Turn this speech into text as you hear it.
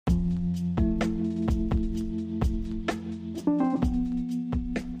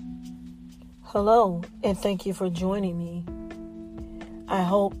Hello, and thank you for joining me. I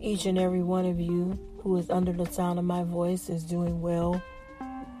hope each and every one of you who is under the sound of my voice is doing well.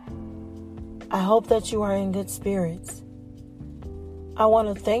 I hope that you are in good spirits. I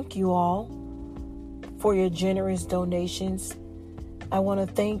want to thank you all for your generous donations. I want to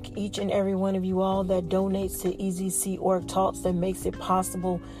thank each and every one of you all that donates to EZC Org Talks that makes it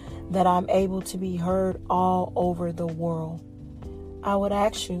possible that I'm able to be heard all over the world. I would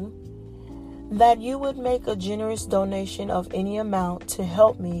ask you that you would make a generous donation of any amount to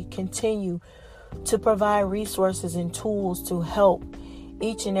help me continue to provide resources and tools to help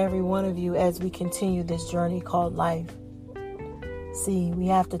each and every one of you as we continue this journey called life. See, we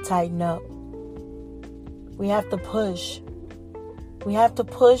have to tighten up. We have to push. We have to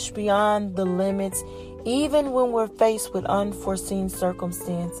push beyond the limits, even when we're faced with unforeseen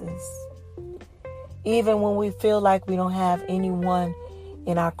circumstances. Even when we feel like we don't have anyone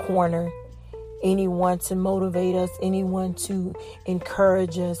in our corner, anyone to motivate us, anyone to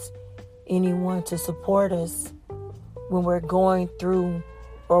encourage us, anyone to support us when we're going through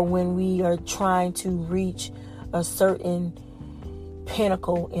or when we are trying to reach a certain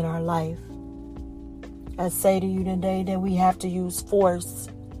pinnacle in our life. I say to you today that we have to use force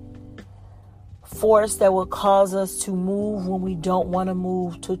that will cause us to move when we don't want to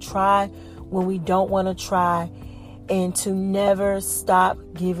move, to try when we don't want to try, and to never stop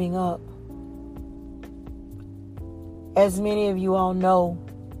giving up. As many of you all know,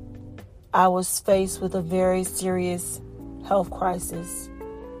 I was faced with a very serious health crisis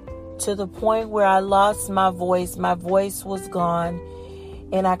to the point where I lost my voice. My voice was gone,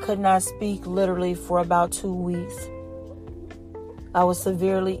 and I could not speak literally for about 2 weeks. I was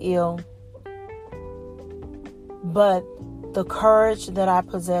severely ill. But the courage that I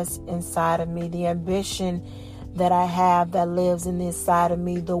possess inside of me, the ambition that I have that lives in this side of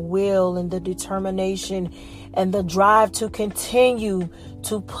me, the will and the determination and the drive to continue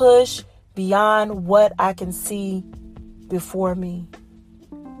to push beyond what I can see before me.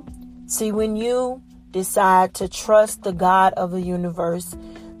 See, when you decide to trust the God of the universe,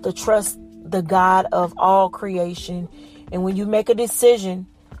 to trust the God of all creation, and when you make a decision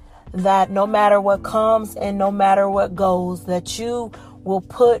that no matter what comes and no matter what goes, that you will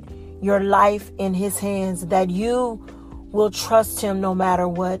put your life in His hands, that you will trust Him no matter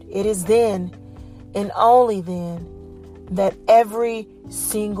what, it is then and only then that every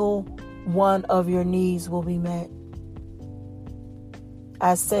single one of your needs will be met.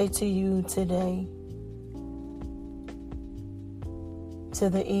 I say to you today, to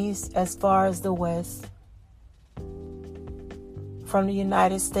the east as far as the west, from the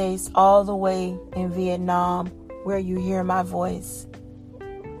United States all the way in Vietnam, where you hear my voice,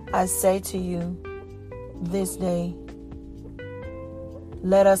 I say to you this day,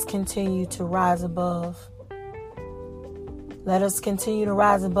 let us continue to rise above. Let us continue to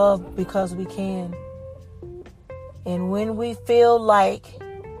rise above because we can. And when we feel like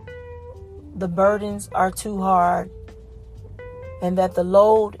the burdens are too hard and that the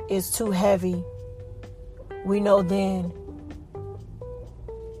load is too heavy, we know then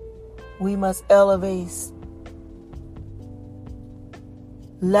we must elevate,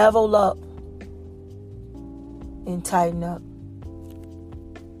 level up, and tighten up.